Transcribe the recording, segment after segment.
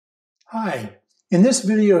Hi, in this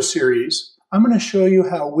video series, I'm going to show you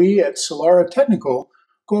how we at Solara Technical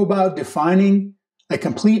go about defining a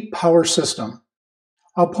complete power system.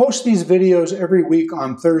 I'll post these videos every week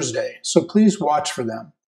on Thursday, so please watch for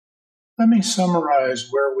them. Let me summarize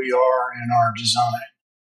where we are in our design.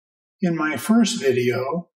 In my first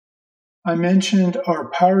video, I mentioned our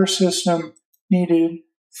power system needed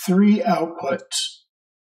 3 outputs.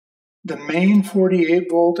 The main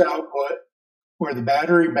 48-volt output, where the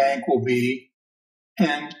battery bank will be,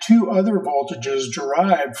 and 2 other voltages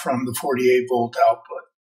derived from the 48-volt output.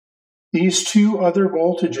 These 2 other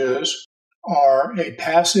voltages are a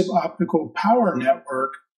passive optical power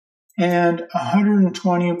network and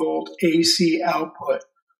 120-volt AC output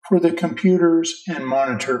for the computers and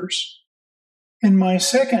monitors. In my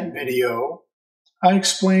second video, I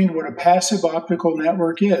explained what a passive optical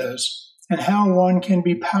network is and how one can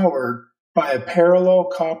be powered by a parallel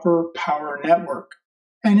copper power network.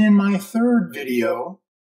 And in my third video,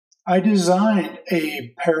 I designed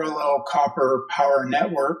a parallel copper power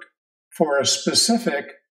network for a specific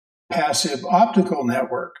passive optical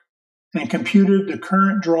network and computed the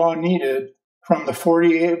current draw needed from the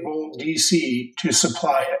 48-volt DC to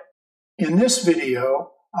supply it. In this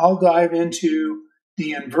video, I'll dive into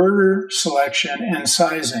the inverter selection and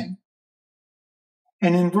sizing.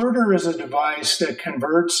 An inverter is a device that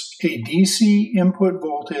converts a DC input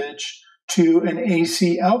voltage to an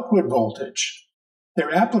AC output voltage.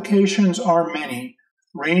 Their applications are many,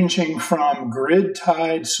 ranging from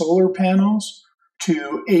grid-tied solar panels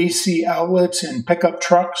to AC outlets in pickup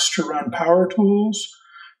trucks to run power tools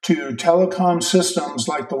to telecom systems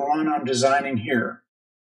like the one I'm designing here.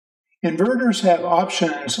 Inverters have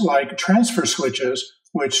options like transfer switches,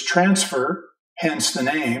 which transfer, hence the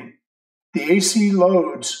name, the AC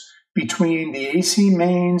loads between the AC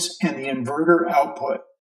mains and the inverter output.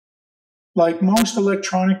 Like most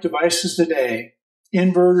electronic devices today,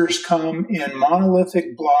 inverters come in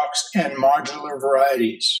monolithic blocks and modular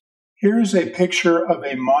varieties. Here is a picture of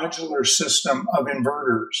a modular system of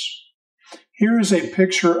inverters. Here is a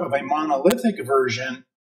picture of a monolithic version,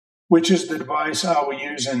 which is the device I will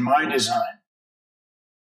use in my design.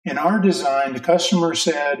 In our design, the customer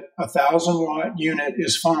said a 1,000-watt unit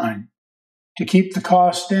is fine. To keep the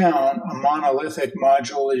cost down, a monolithic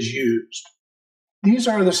module is used. These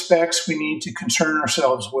are the specs we need to concern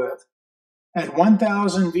ourselves with. At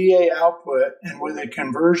 1,000 VA output and with a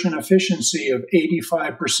conversion efficiency of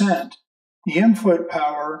 85%, the input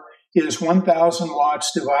power is 1,000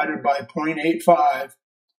 watts divided by 0.85,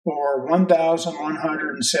 or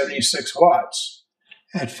 1,176 watts.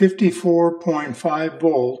 At 54.5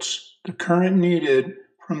 volts, the current needed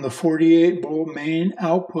from the 48-volt main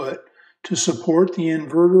output to support the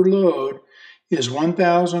inverter load is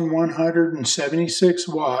 1,176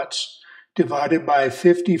 watts divided by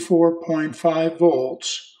 54.5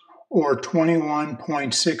 volts, or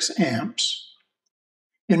 21.6 amps.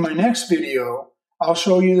 In my next video, I'll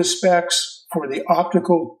show you the specs for the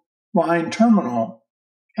optical line terminal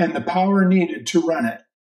and the power needed to run it.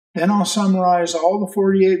 Then I'll summarize all the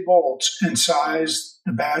 48 volts and size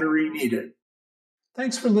the battery needed.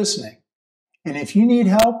 Thanks for listening. And if you need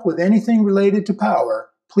help with anything related to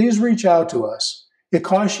power, please reach out to us. It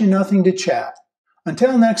costs you nothing to chat.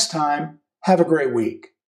 Until next time, have a great week.